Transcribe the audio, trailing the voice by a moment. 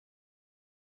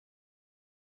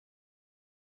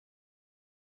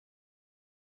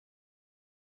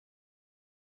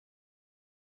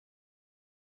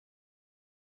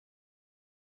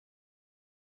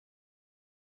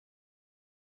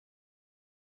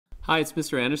Hi, it's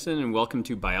Mr. Anderson and welcome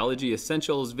to Biology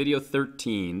Essentials video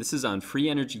 13. This is on free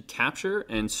energy capture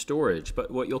and storage, but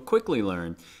what you'll quickly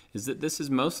learn is that this is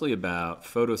mostly about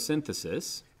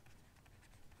photosynthesis,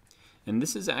 and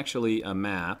this is actually a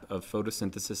map of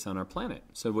photosynthesis on our planet.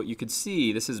 So what you could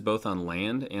see, this is both on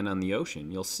land and on the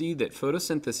ocean. You'll see that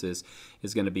photosynthesis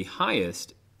is going to be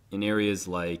highest in areas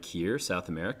like here, South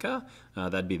America,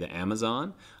 that'd be the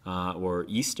Amazon, or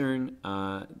Eastern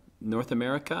North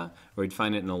America, or you'd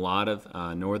find it in a lot of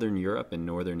Northern Europe and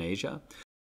Northern Asia.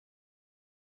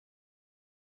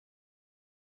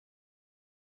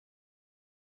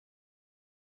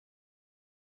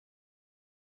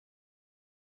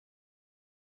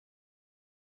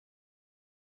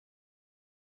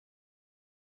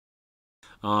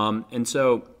 And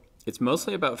so it's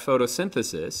mostly about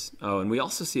photosynthesis. Oh, and we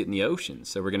also see it in the ocean.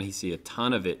 So we're going to see a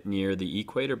ton of it near the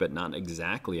equator, but not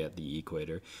exactly at the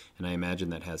equator. And I imagine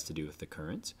that has to do with the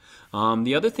currents.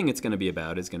 The other thing it's going to be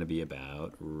about is going to be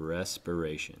about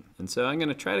respiration. And so I'm going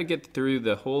to try to get through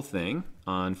the whole thing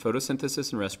on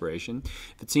photosynthesis and respiration.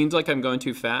 If it seems like I'm going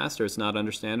too fast or it's not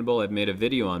understandable, I've made a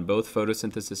video on both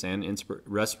photosynthesis and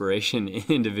respiration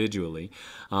individually.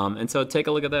 And so take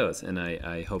a look at those, and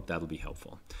I hope that'll be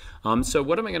helpful. So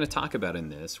what am I going to talk about in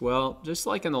this? Well, just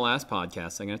like in the last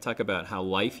podcast, I'm going to talk about how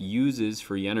life uses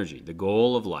free energy. The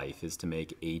goal of life is to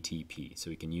make ATP,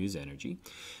 so we can use energy.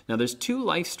 Now, there's two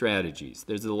life strategies.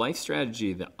 There's the life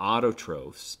strategy of the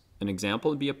autotrophs. An example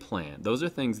would be a plant. Those are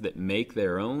things that make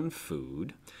their own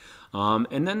food.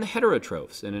 And then the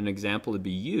heterotrophs, and an example would be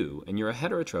you, and you're a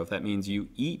heterotroph. That means you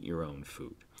eat your own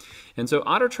food. And so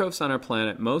autotrophs on our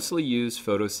planet mostly use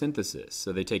photosynthesis.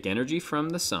 So they take energy from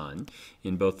the sun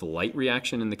in both the light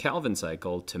reaction and the Calvin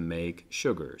cycle to make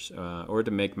sugars or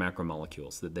to make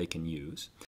macromolecules that they can use.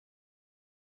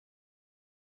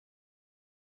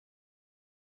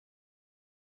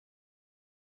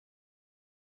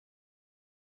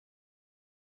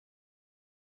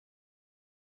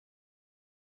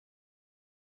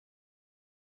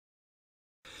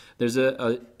 There's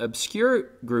an obscure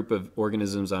group of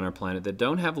organisms on our planet that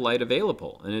don't have light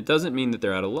available, and it doesn't mean that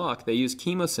they're out of luck. They use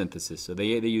chemosynthesis, so they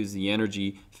use the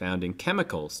energy found in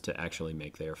chemicals to actually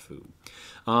make their food.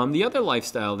 The other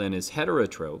lifestyle then is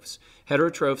heterotrophs.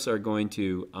 Heterotrophs are going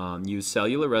to use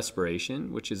cellular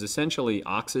respiration, which is essentially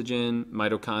oxygen,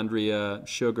 mitochondria,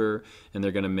 sugar, and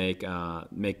they're going to make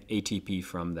ATP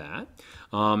from that.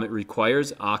 It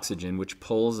requires oxygen, which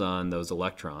pulls on those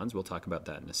electrons. We'll talk about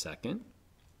that in a second.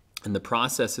 And the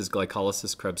process is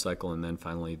glycolysis, Krebs cycle, and then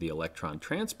finally the electron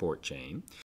transport chain.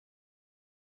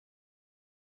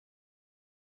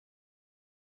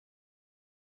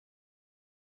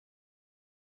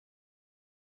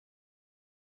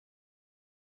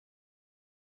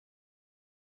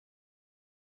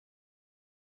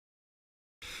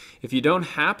 If you don't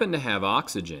happen to have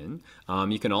oxygen,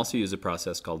 you can also use a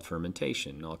process called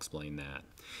fermentation, and I'll explain that.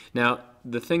 Now,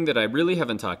 the thing that I really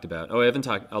haven't talked about,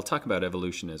 I'll talk about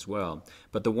evolution as well,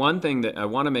 but the one thing that I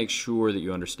want to make sure that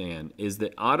you understand is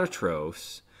that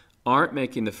autotrophs aren't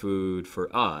making the food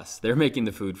for us, they're making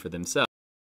the food for themselves.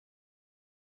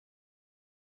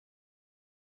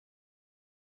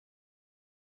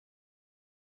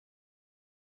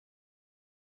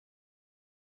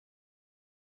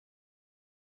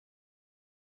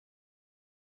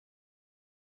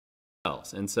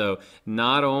 And so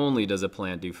not only does a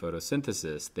plant do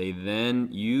photosynthesis, they then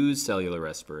use cellular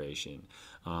respiration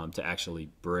to actually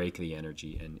break the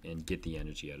energy and get the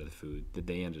energy out of the food that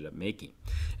they ended up making.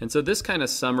 And so this kind of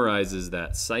summarizes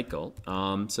that cycle.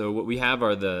 So what we have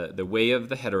are the way of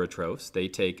the heterotrophs. They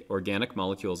take organic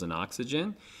molecules and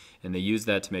oxygen, and they use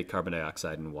that to make carbon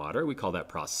dioxide and water. We call that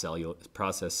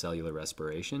process cellular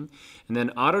respiration. And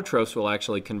then autotrophs will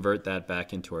actually convert that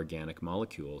back into organic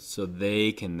molecules so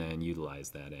they can then utilize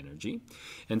that energy.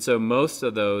 And so most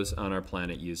of those on our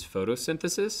planet use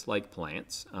photosynthesis, like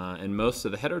plants, and most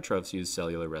of the heterotrophs use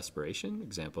cellular respiration.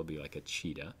 Example would be like a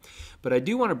cheetah. But I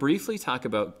do want to briefly talk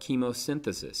about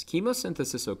chemosynthesis.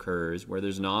 Chemosynthesis occurs where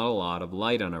there's not a lot of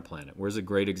light on our planet. Where's a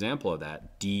great example of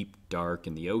that? Deep, dark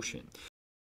in the ocean.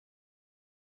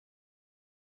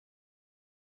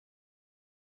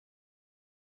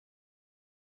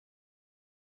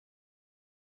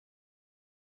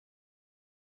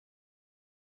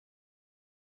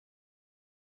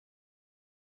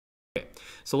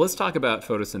 So let's talk about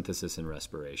photosynthesis and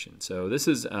respiration. So this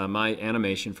is my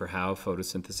animation for how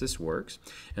photosynthesis works.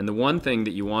 And the one thing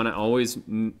that you want to always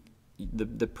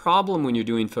the problem when you're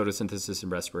doing photosynthesis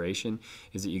and respiration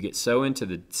is that you get so into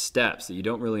the steps that you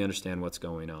don't really understand what's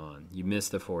going on. You miss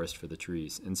the forest for the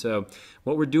trees. And so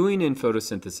what we're doing in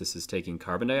photosynthesis is taking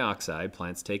carbon dioxide,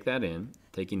 plants take that in,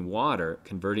 taking water,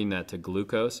 converting that to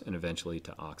glucose, and eventually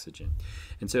to oxygen.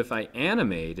 And so if I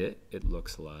animate it, it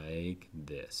looks like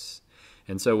this.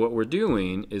 And so what we're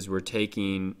doing is we're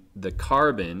taking the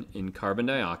carbon in carbon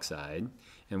dioxide,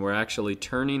 and we're actually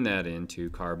turning that into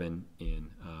carbon in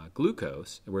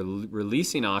glucose. We're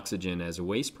releasing oxygen as a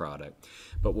waste product,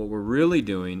 but what we're really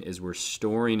doing is we're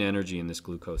storing energy in this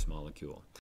glucose molecule.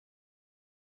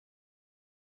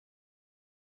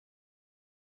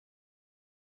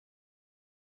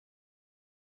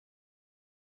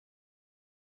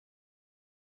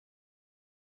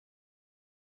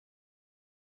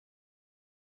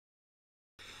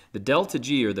 The delta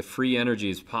G, or the free energy,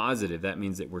 is positive. That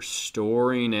means that we're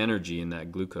storing energy in that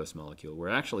glucose molecule. We're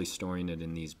actually storing it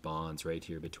in these bonds right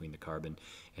here between the carbon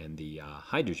and the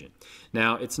hydrogen.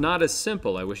 Now, it's not as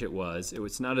simple, I wish it was.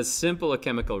 It's not as simple a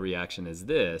chemical reaction as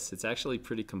this. It's actually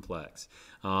pretty complex.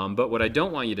 But what I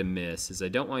don't want you to miss is I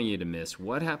don't want you to miss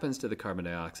what happens to the carbon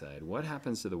dioxide, what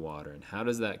happens to the water, and how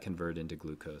does that convert into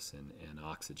glucose and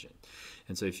oxygen.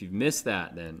 And so if you've missed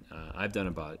that, then I've done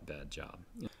a bad job.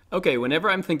 Okay, whenever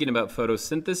I'm thinking about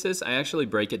photosynthesis, I actually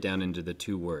break it down into the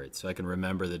two words so I can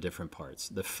remember the different parts.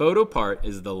 The photo part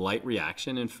is the light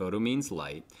reaction, and photo means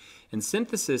light. And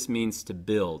synthesis means to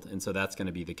build, and so that's going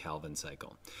to be the Calvin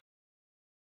cycle.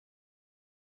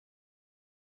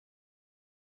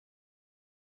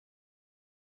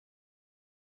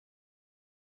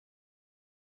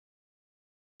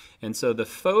 And so the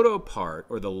photo part,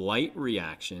 or the light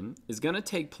reaction, is going to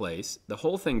take place, the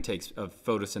whole thing of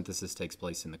photosynthesis takes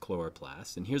place in the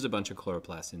chloroplast. And here's a bunch of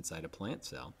chloroplasts inside a plant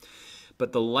cell.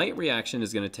 But the light reaction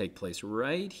is going to take place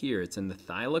right here. It's in the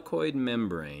thylakoid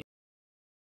membrane.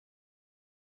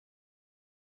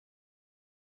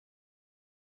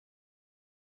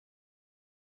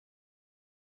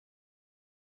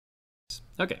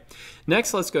 Okay,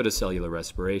 next let's go to cellular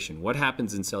respiration. What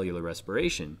happens in cellular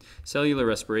respiration? Cellular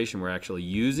respiration, we're actually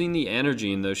using the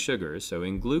energy in those sugars, so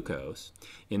in glucose.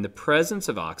 In the presence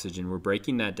of oxygen, we're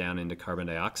breaking that down into carbon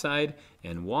dioxide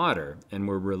and water, and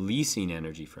we're releasing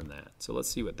energy from that. So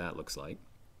let's see what that looks like.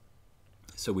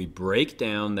 So we break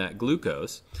down that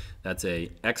glucose. That's an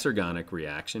exergonic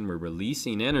reaction. We're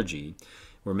releasing energy.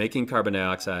 We're making carbon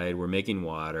dioxide, we're making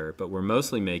water, but we're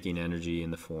mostly making energy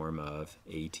in the form of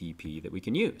ATP that we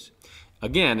can use.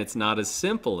 Again, it's not as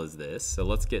simple as this, so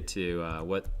let's get to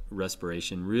what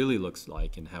respiration really looks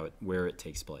like and where it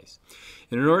takes place.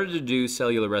 And in order to do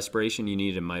cellular respiration, you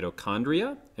need a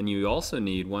mitochondria, and you also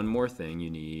need one more thing. You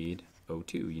need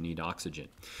O2, you need oxygen.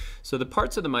 So the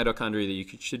parts of the mitochondria that you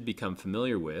should become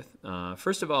familiar with,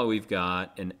 first of all, we've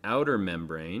got an outer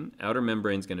membrane. Outer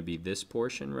membrane is going to be this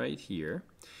portion right here.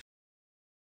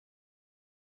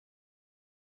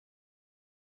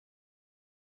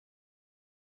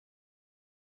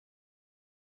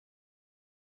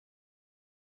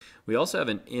 We also have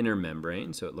an inner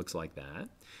membrane, so it looks like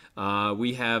that.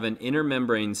 We have an inner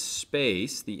membrane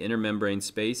space. The inner membrane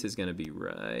space is going to be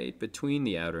right between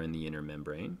the outer and the inner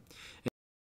membrane.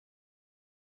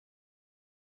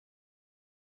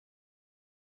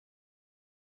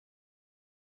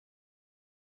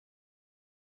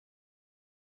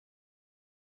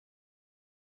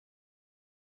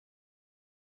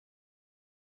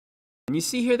 And you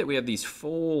see here that we have these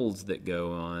folds that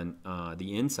go on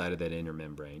the inside of that inner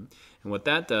membrane. And what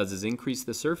that does is increase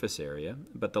the surface area.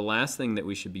 But the last thing that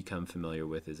we should become familiar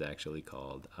with is actually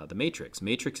called the matrix.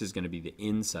 Matrix is going to be the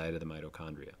inside of the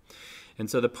mitochondria. And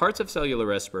so the parts of cellular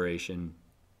respiration,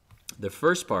 the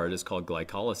first part is called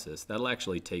glycolysis. That'll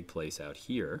actually take place out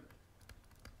here.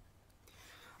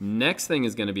 Next thing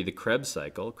is going to be the Krebs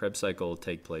cycle. Krebs cycle will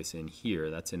take place in here.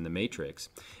 That's in the matrix.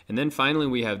 And then finally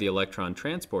we have the electron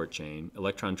transport chain.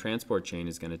 Electron transport chain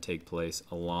is going to take place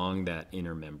along that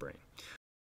inner membrane.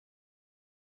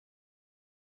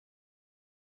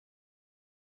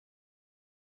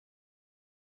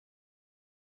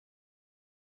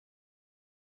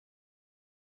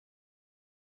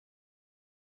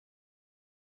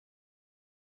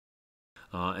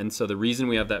 And so the reason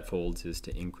we have that folds is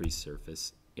to increase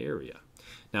surface area.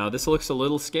 Now this looks a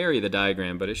little scary, the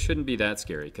diagram, but it shouldn't be that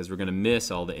scary because we're going to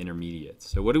miss all the intermediates.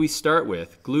 So what do we start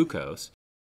with? Glucose.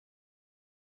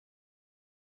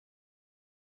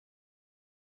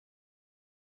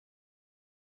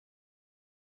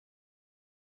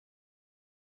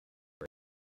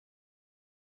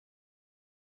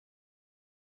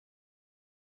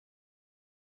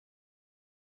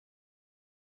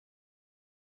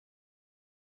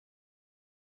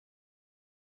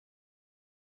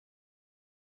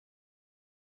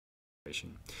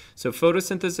 respiration. So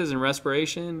photosynthesis and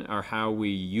respiration are how we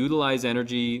utilize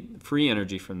energy, free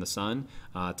energy from the sun,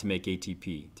 to make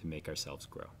ATP, to make our cells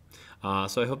grow.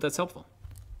 So I hope that's helpful.